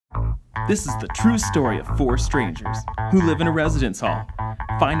This is the true story of 4 strangers who live in a residence hall.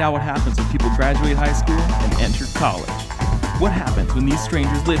 Find out what happens when people graduate high school and enter college. What happens when these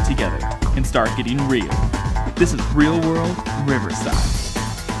strangers live together and start getting real. This is Real World Riverside.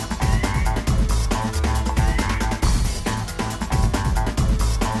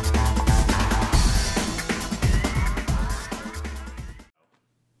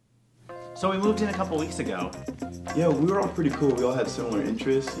 So we moved in a couple weeks ago. Yeah, we were all pretty cool. We all had similar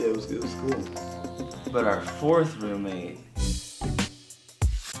interests. Yeah, it was cool. But our 4th roommate...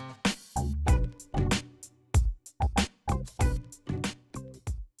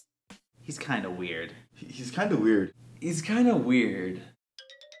 He's kind of weird. He's kind of weird. He's kind of weird.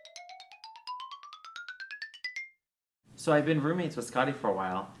 So I've been roommates with Scotty for a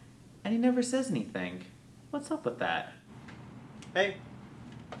while, and he never says anything. What's up with that? Hey.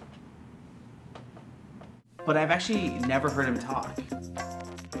 But I've actually never heard him talk.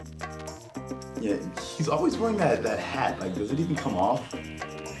 Yeah, he's always wearing that hat. Like, does it even come off?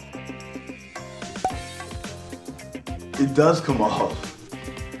 It does come off.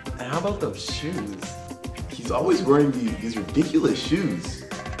 And how about those shoes? He's always wearing these ridiculous shoes.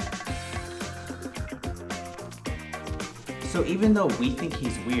 So even though we think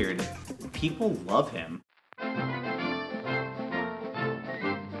he's weird, people love him.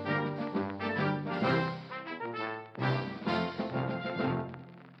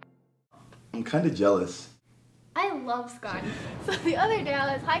 I'm kind of jealous. I love Scotty. So the other day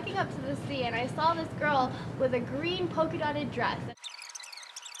I was hiking up to the sea and I saw this girl with a green polka dotted dress.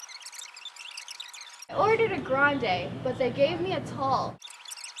 I ordered a grande, but they gave me a tall.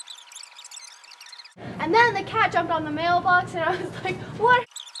 And then the cat jumped on the mailbox and I was like, what?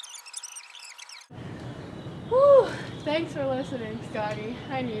 Whew. Thanks for listening, Scotty.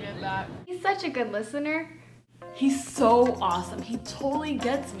 I needed that. He's such a good listener. He's so awesome. He totally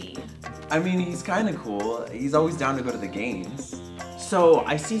gets me. I mean, he's kind of cool. He's always down to go to the games. So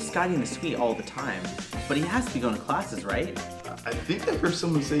I see Scotty in the suite all the time, but he has to be going to classes, right? I think I heard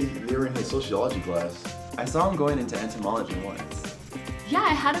someone say they were in his sociology class. I saw him going into entomology once. Yeah, I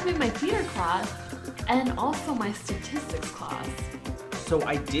had him in my theater class and also my statistics class. So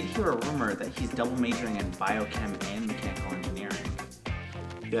I did hear a rumor that he's double majoring in biochem and mechanical engineering.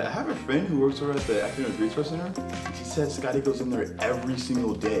 Yeah, I have a friend who works over at the Academic Resource Center. She said Scotty goes in there every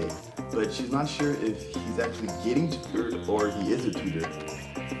single day, but she's not sure if he's actually getting tutored or he is a tutor.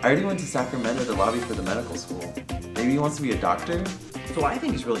 I already went to Sacramento to lobby for the medical school. Maybe he wants to be a doctor? So what I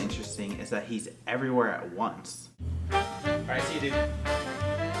think is really interesting is that he's everywhere at once. Alright, see you, dude.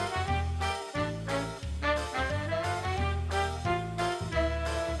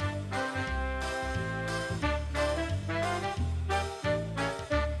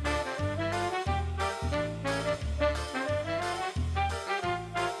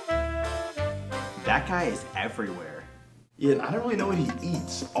 That guy is everywhere. Yeah, and I don't really know what he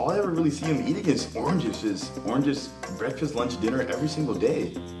eats. All I ever really see him eating is oranges. Oranges, breakfast, lunch, dinner, every single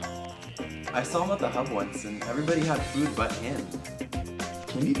day. I saw him at the hub once and everybody had food but him.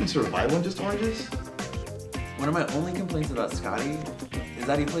 Can he even survive on just oranges? One of my only complaints about Scotty is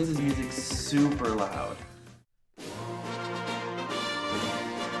that he plays his music super loud.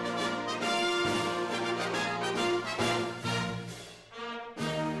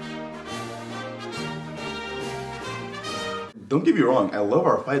 Don't get me wrong, I love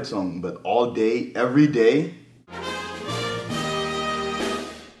our fight song, but all day, every day?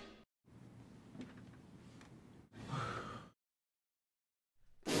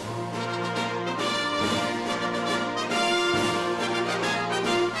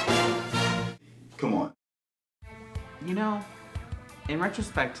 Come on. You know, in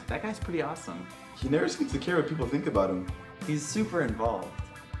retrospect, that guy's pretty awesome. He never seems to care what people think about him. He's super involved.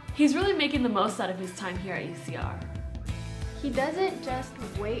 He's really making the most out of his time here at UCR. He doesn't just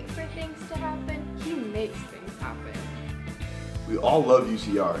wait for things to happen, he makes things happen. We all love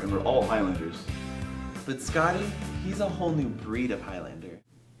UCR, and we're all Highlanders. But Scotty, he's a whole new breed of Highlander.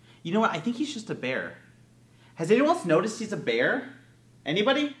 You know what? I think he's just a bear. Has anyone else noticed he's a bear?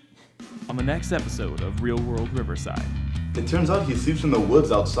 Anybody? On the next episode of Real World Riverside. It turns out he sleeps in the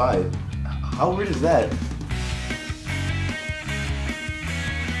woods outside. How weird is that?